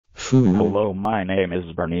Hello, my name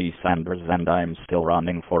is Bernie Sanders and I'm still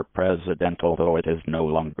running for president, although it is no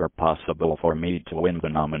longer possible for me to win the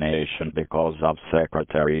nomination because of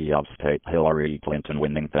Secretary of State Hillary Clinton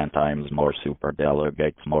winning 10 times more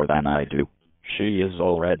superdelegates more than I do. She is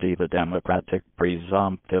already the Democratic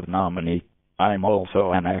presumptive nominee. I'm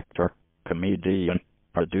also an actor, comedian,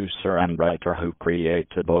 producer and writer who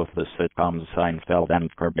created both the sitcoms Seinfeld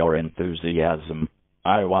and Curb Your Enthusiasm.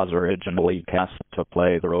 I was originally cast to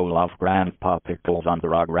play the role of Grandpa Pickles on the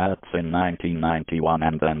Rugrats in 1991,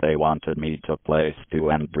 and then they wanted me to play Stu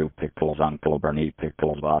and Drew Pickles' Uncle Barney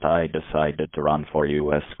Pickles, but I decided to run for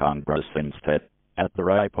U.S. Congress instead. At the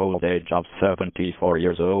ripe old age of 74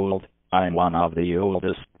 years old, I'm one of the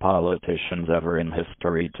oldest politicians ever in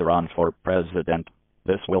history to run for president.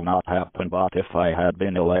 This will not happen, but if I had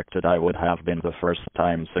been elected, I would have been the first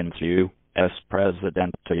time since U.S.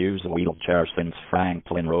 president to use a wheelchair since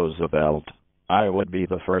Franklin Roosevelt. I would be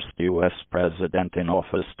the first U.S. president in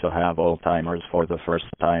office to have Alzheimer's for the first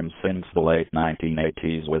time since the late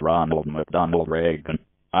 1980s with Ronald McDonald Reagan.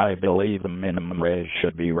 I believe the minimum wage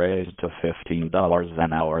should be raised to $15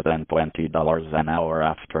 an hour, then $20 an hour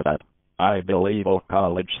after that. I believe all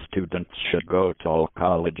college students should go to all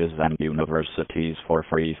colleges and universities for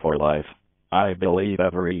free for life. I believe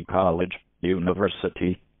every college,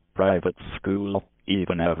 university, private school,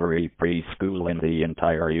 even every preschool in the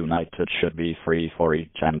entire United should be free for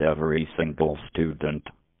each and every single student.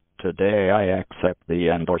 Today I accept the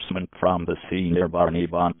endorsement from the senior Barney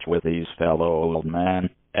bunch with these fellow old men,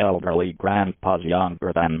 elderly grandpas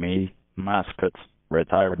younger than me, mascots,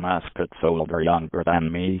 retired mascots older younger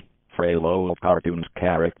than me, frail old cartoon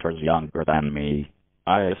characters younger than me.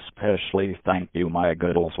 I especially thank you, my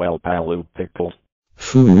good old swell pal Drew Pickles.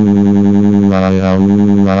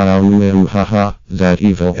 That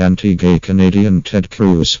evil anti-gay Canadian Ted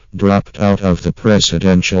Cruz dropped out of the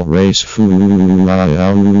presidential race.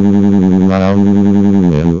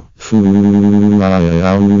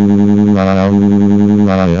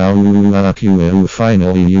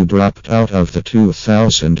 Finally you dropped out of the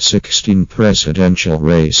 2016 presidential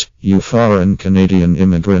race, you foreign Canadian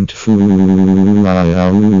immigrant.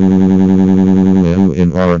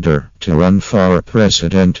 In order to run for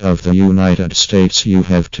president of the United States, you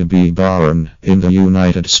have to be born in the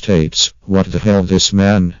United States. What the hell, this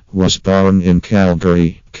man was born in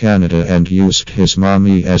Calgary, Canada, and used his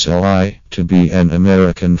mommy as a lie to be an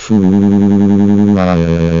American.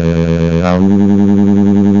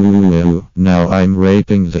 Now I'm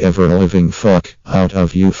raping the ever-living fuck out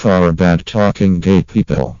of you for bad-talking gay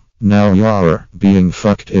people. Now you're being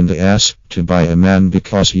fucked in the ass to by a man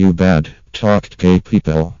because you bad-talked gay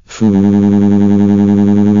people.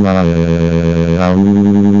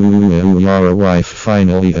 Your wife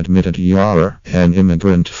finally admitted you're an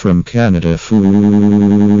immigrant from Canada.